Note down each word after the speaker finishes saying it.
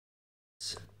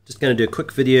Just going to do a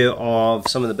quick video of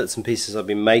some of the bits and pieces I've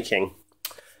been making,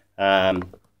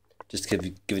 just to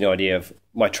give you an idea of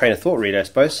my train of thought really, I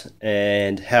suppose,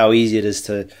 and how easy it is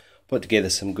to put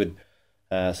together some good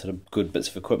good bits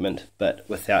of equipment, but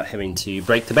without having to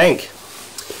break the bank.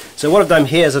 So what I've done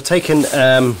here is I've taken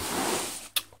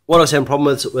what I was having a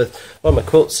problem with one of my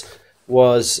quilts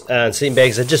was sleeping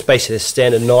bags are just basically a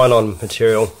standard nylon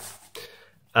material.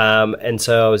 And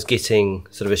so I was getting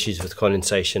sort of issues with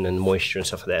condensation and moisture and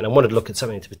stuff like that, and I wanted to look at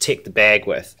something to protect the bag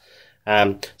with.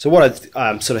 So what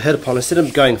I sort of hit upon, instead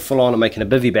of going full on and making a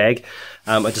bivy bag,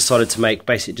 I decided to make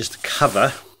basically just a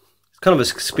cover. It's kind of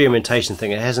an experimentation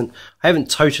thing. I haven't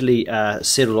totally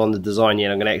settled on the design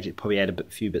yet. I'm going to actually probably add a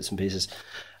few bits and pieces.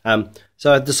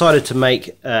 So I decided to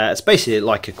make, it's basically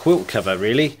like a quilt cover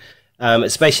really.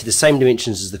 It's basically the same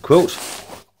dimensions as the quilt.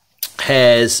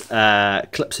 Has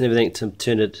clips and everything to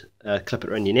turn it, clip it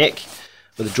around your neck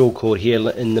with a draw cord here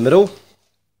in the middle.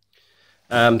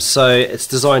 So it's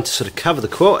designed to sort of cover the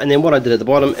quilt, and then what I did at the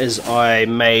bottom is I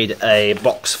made a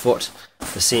box foot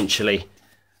essentially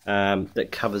that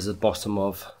covers the bottom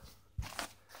of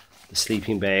the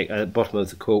sleeping bag, bottom of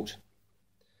the quilt.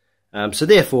 So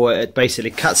therefore it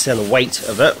basically cuts down the weight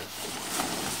of it.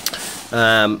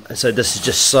 And so this is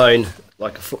just sewn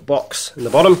like a foot box in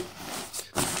the bottom.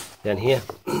 Down here.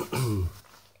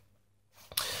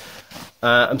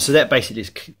 So that basically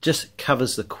just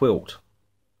covers the quilt.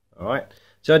 Alright,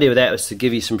 so the idea with that was to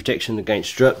give you some protection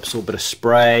against drips or a bit of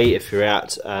spray if you're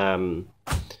out in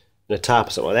a tarp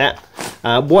or something like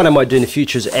that. What I might do in the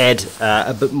future is add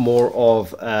a bit more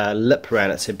of lip around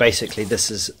it. So basically this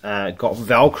has got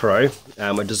Velcro.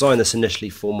 I designed this initially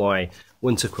for my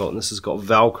winter quilt, and this has got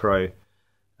Velcro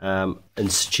in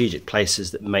strategic places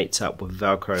that mates up with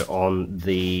Velcro on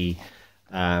the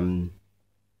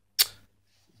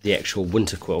actual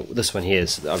winter quilt. This one here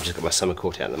is, I've just got my summer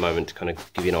quilt out at the moment to kind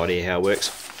of give you an idea how it works.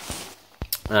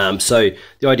 So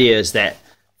the idea is that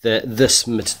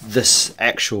this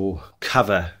actual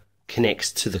cover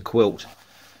connects to the quilt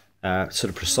sort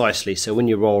of precisely, so when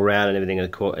you roll around and everything in the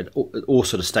quilt, it all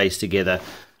sort of stays together,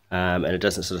 and it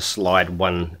doesn't sort of slide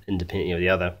one independently of the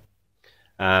other.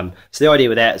 So the idea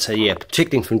with that, so yeah,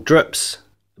 protecting from drips,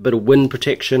 a bit of wind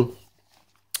protection,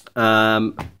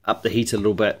 up the heat a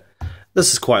little bit.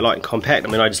 This is quite light and compact. I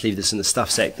mean, I just leave this in the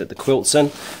stuff sack that the quilt's in.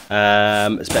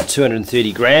 It's about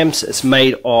 230 grams. It's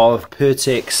made of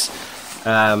pertex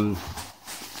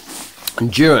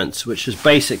endurance, which is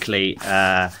basically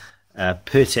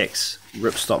pertex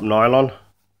ripstop nylon.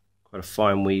 Quite a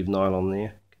fine weave nylon there, you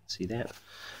can see that.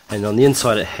 And on the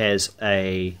inside it has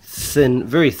a thin,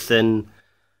 very thin,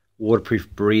 waterproof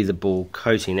breathable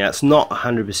coating. Now it's not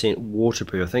 100%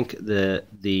 waterproof. I think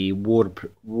the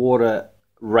water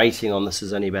rating on this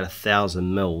is only about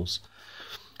 1,000 mils.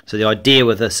 So the idea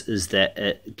with this is that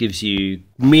it gives you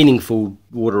meaningful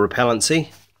water repellency,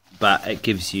 but it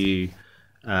gives you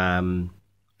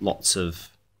lots of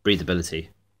breathability.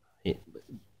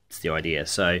 It's the idea.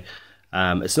 So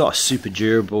it's not a super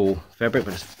durable fabric,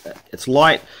 but it's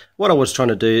light. What I was trying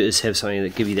to do is have something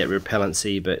that give you that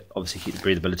repellency, but obviously keep the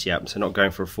breathability up. So not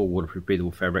going for a full waterproof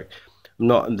breathable fabric. I'm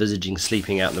not envisaging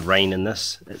sleeping out in the rain in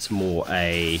this. It's more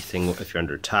a thing if you're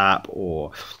under a tarp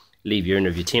or leave your end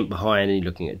of your tent behind and you're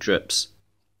looking at drips,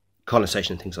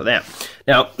 condensation, things like that.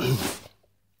 Now, it's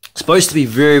supposed to be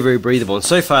very, very breathable, and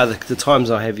so far the times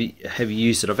I have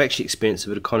used it, I've actually experienced a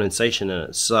bit of condensation in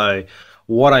it. So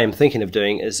what I am thinking of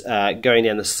doing is going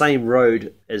down the same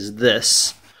road as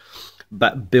this,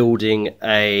 but building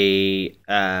a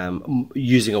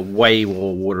using a way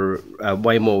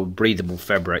more breathable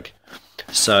fabric.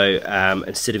 So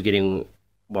instead of getting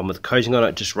one with coating on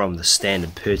it, just run with the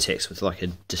standard pertex with like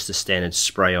just a standard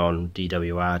spray-on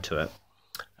DWR to it,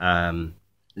 and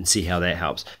see how that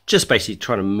helps. Just basically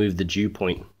trying to move the dew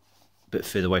point a bit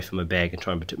further away from my bag and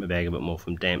try and protect my bag a bit more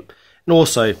from damp. And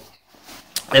also,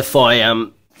 if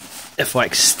I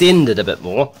extend it a bit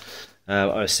more, I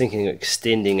was thinking of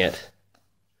extending it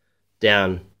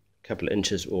down a couple of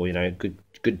inches, or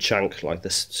good chunk like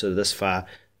this, so this far,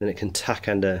 then it can tuck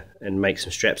under and make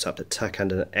some straps up that tuck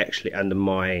under, actually under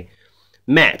my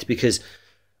mat, because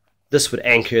this would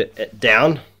anchor it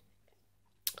down,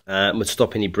 would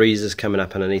stop any breezes coming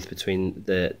up underneath between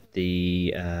the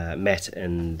mat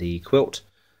and the quilt,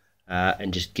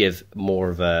 and just give more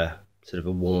of a sort of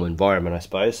a warm environment, I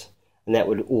suppose. And that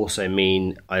would also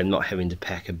mean I'm not having to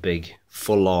pack a big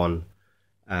full-on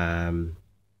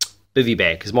bivy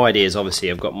bag, because my idea is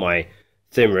obviously I've got my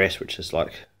thermarest, which is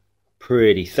like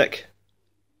pretty thick.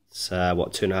 It's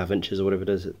what, 2.5 inches or whatever it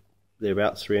is,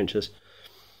 thereabouts 3 inches.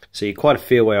 So you're quite a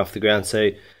fair way off the ground. So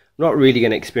I'm not really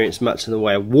going to experience much in the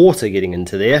way of water getting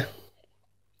into there.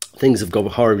 things have gone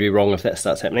horribly wrong if that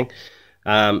starts happening.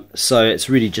 So it's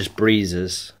really just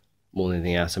breezes more than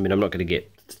anything else. I mean, there's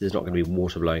not going to be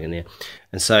water blowing in there.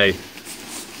 And so,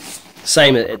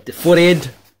 same at the foot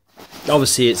end.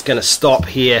 Obviously, it's going to stop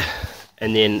here,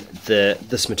 and then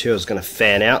this material is going to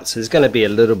fan out. So there's going to be a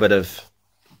little bit of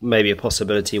maybe a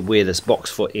possibility of where this box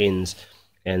foot ends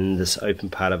and this open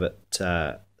part of it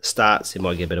starts. There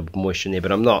might get a bit of moisture in there,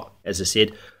 but I'm not, as I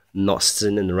said, not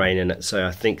sitting in the rain in it. So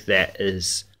I think that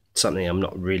is something I'm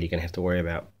not really going to have to worry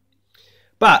about.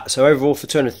 But so overall for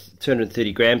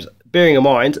 230 grams, bearing in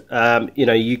mind, you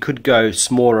know, you could go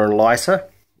smaller and lighter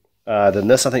than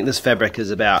this. I think this fabric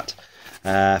is about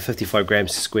 55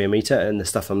 grams per square meter, and the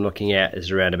stuff I'm looking at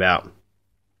is around about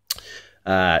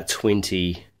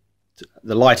 20.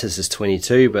 The lightest is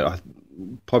 22, but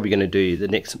I'm probably going to do the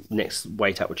next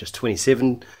weight up, which is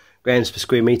 27 grams per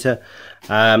square meter.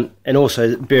 And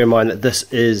also bear in mind that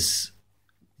this is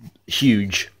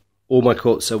huge. All my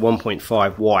quilts are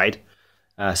 1.5 wide,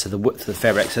 so the width of the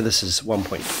fabric. So this is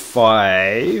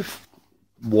 1.5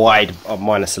 wide,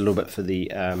 minus a little bit for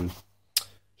the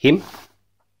hem,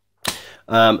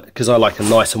 because I like them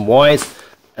nice and wide,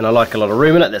 and I like a lot of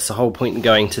room in it. That's the whole point in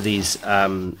going to these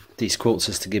quilts,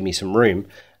 is to give me some room.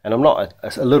 And I'm not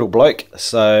a little bloke,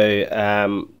 so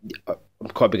I'm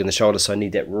quite big in the shoulders, so I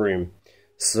need that room.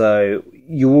 So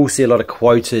you will see a lot of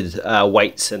quoted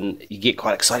weights, and you get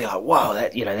quite excited, like, wow,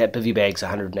 that, you know, that bivy bag's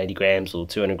 180 grams or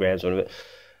 200 grams or whatever.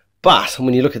 But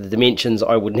when you look at the dimensions,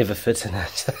 I would never fit in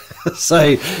it. So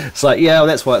it's like, yeah, well,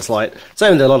 that's why it's light.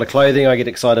 Same with a lot of clothing. I get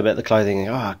excited about the clothing.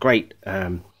 Ah, great,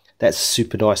 that's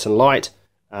super nice and light.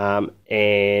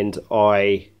 And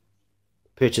I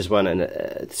purchased one, and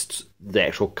the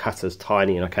actual cut is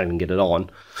tiny, and I can't even get it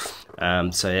on.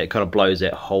 So it kind of blows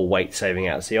that whole weight saving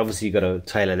out. So obviously you've got to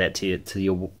tailor that to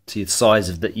your size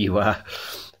of that you are.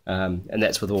 And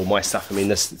that's with all my stuff. I mean,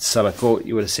 this summer quilt,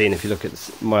 you would have seen if you look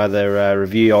at my other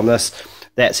review on this,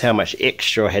 that's how much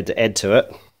extra I had to add to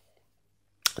it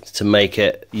to make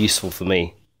it useful for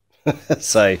me.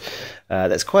 So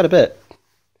that's quite a bit.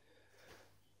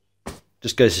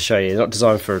 Just goes to show you, not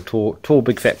designed for tall,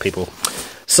 big, fat people.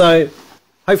 So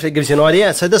hopefully it gives you an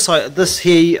idea. So this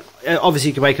here,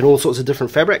 obviously you can make in all sorts of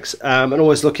different fabrics, and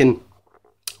always looking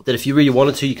that if you really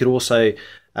wanted to, you could also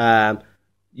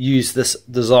use this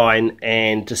design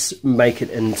and just make it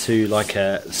into like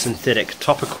a synthetic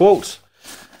topper quilt.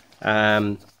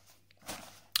 So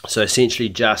essentially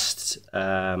just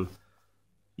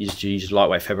you just use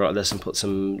lightweight fabric like this and put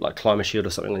some like climber shield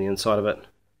or something on the inside of it,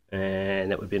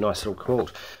 and that would be a nice little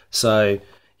quilt. So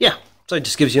yeah, so it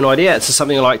just gives you an idea. It's just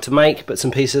something I like to make, bits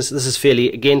and pieces. This is fairly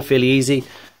easy.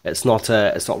 It's not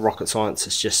rocket science.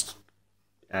 It's just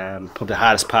probably the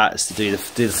hardest part is to do the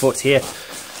foot here.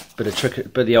 Bit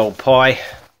of the old pie.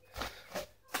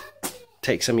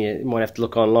 Take some of you might have to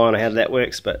look online on how that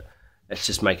works, but it's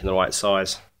just making the right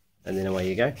size, and then away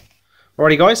you go.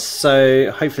 Alrighty guys, so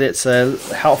hopefully that's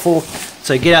helpful.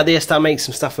 So get out there, start making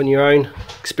some stuff on your own,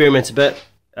 experiment a bit.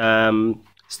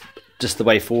 Just the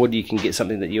way forward. You can get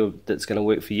something that's going to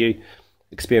work for you,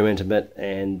 experiment a bit,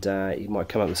 and you might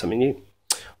come up with something new.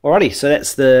 Alrighty, so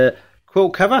that's the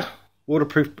quilt cover,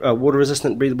 waterproof, water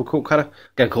resistant, breathable quilt cutter. I'm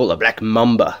going to call it a black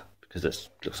mamba because it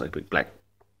looks like a big black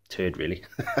turd, really.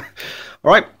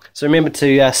 Alright, so remember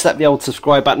to slap the old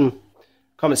subscribe button.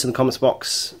 Comments in the comments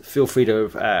box. Feel free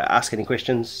to ask any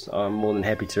questions. I'm more than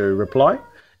happy to reply,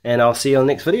 and I'll see you on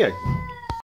the next video.